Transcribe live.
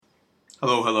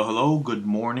Hello, hello, hello. Good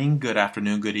morning, good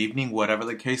afternoon, good evening, whatever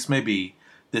the case may be.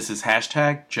 This is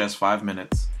hashtag just 5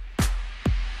 minutes.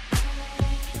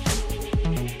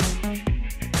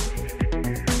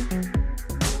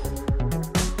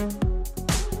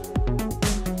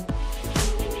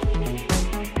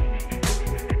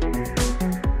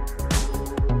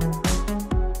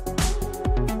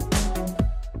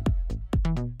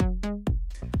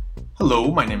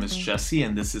 Hello, my name is Jesse,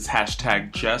 and this is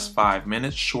hashtag just 5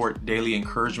 minutes, short daily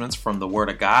encouragements from the Word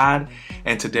of God.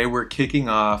 And today we're kicking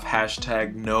off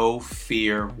hashtag No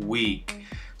Fear Week.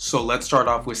 So let's start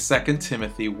off with 2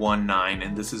 Timothy 1:9,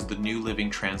 and this is the New Living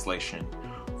Translation.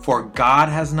 For God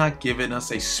has not given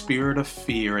us a spirit of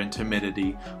fear and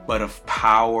timidity, but of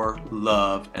power,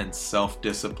 love, and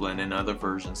self-discipline. And other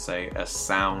versions say a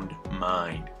sound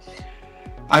mind.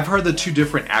 I've heard the two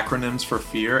different acronyms for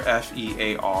fear,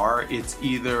 F-E-A-R. It's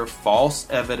either false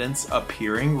evidence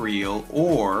appearing real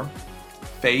or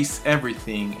face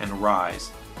everything and rise.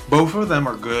 Both of them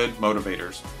are good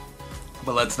motivators,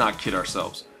 but let's not kid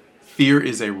ourselves. Fear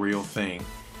is a real thing.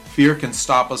 Fear can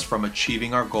stop us from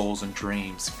achieving our goals and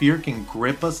dreams. Fear can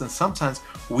grip us, and sometimes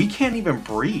we can't even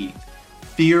breathe.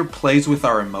 Fear plays with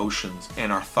our emotions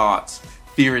and our thoughts.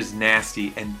 Fear is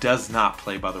nasty and does not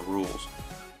play by the rules.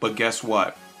 But guess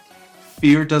what?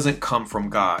 Fear doesn't come from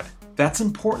God. That's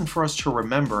important for us to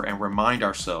remember and remind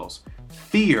ourselves.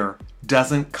 Fear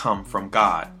doesn't come from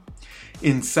God.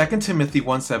 In 2 Timothy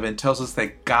 1:7 it tells us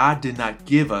that God did not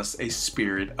give us a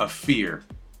spirit of fear.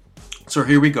 So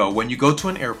here we go. When you go to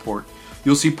an airport,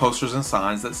 you'll see posters and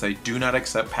signs that say, "Do not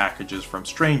accept packages from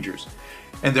strangers."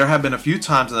 And there have been a few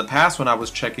times in the past when I was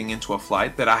checking into a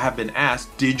flight that I have been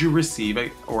asked, "Did you receive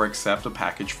or accept a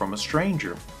package from a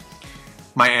stranger?"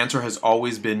 My answer has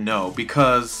always been no,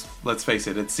 because, let's face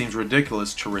it, it seems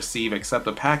ridiculous to accept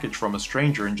a package from a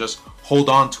stranger and just hold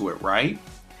on to it, right?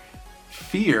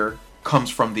 Fear comes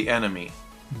from the enemy.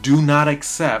 Do not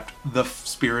accept the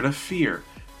spirit of fear,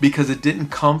 because it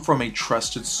didn't come from a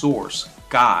trusted source,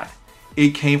 God. It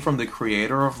came from the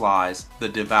creator of lies, the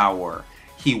devourer.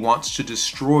 He wants to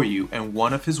destroy you, and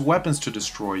one of his weapons to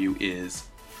destroy you is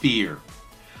fear.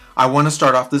 I want to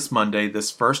start off this Monday,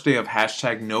 this first day of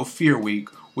hashtag No Fear Week,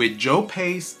 with Joe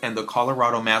Pace and the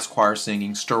Colorado Mass Choir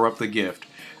singing Stir Up the Gift.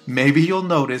 Maybe you'll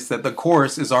notice that the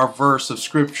chorus is our verse of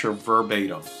scripture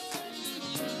verbatim.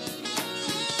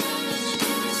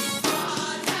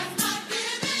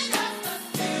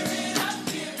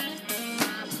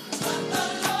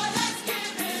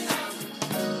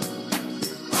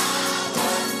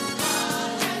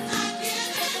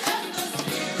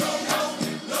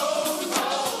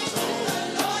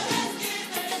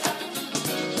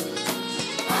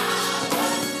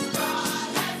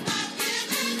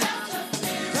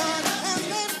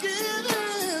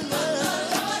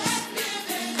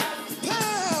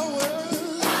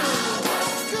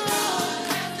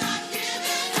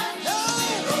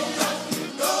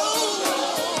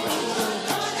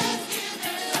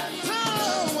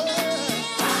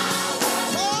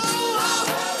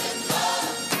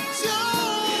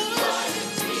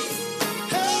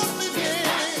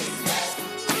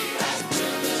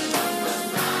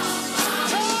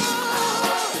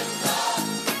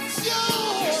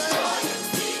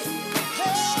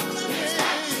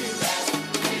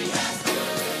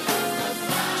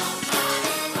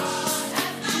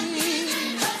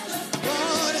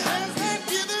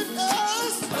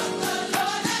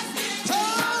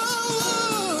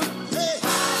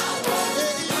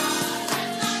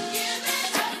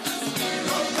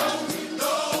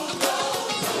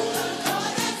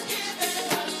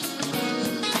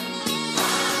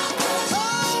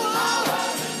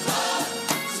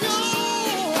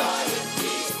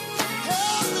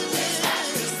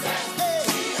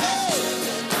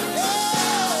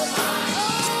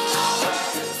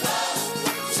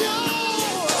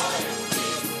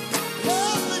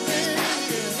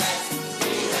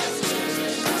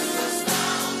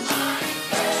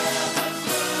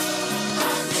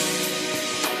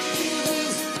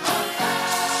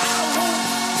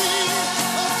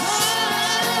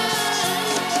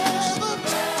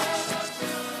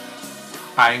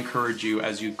 I encourage you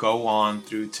as you go on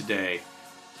through today,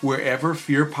 wherever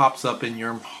fear pops up in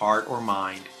your heart or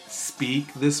mind,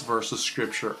 speak this verse of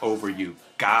scripture over you.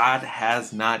 God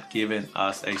has not given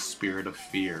us a spirit of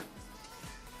fear.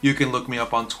 You can look me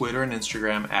up on Twitter and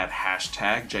Instagram at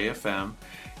hashtag JFM.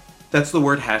 That's the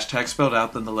word hashtag spelled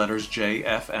out, then the letters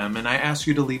JFM. And I ask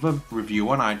you to leave a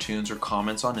review on iTunes or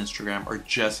comments on Instagram, or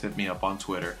just hit me up on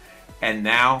Twitter. And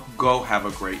now, go have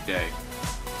a great day.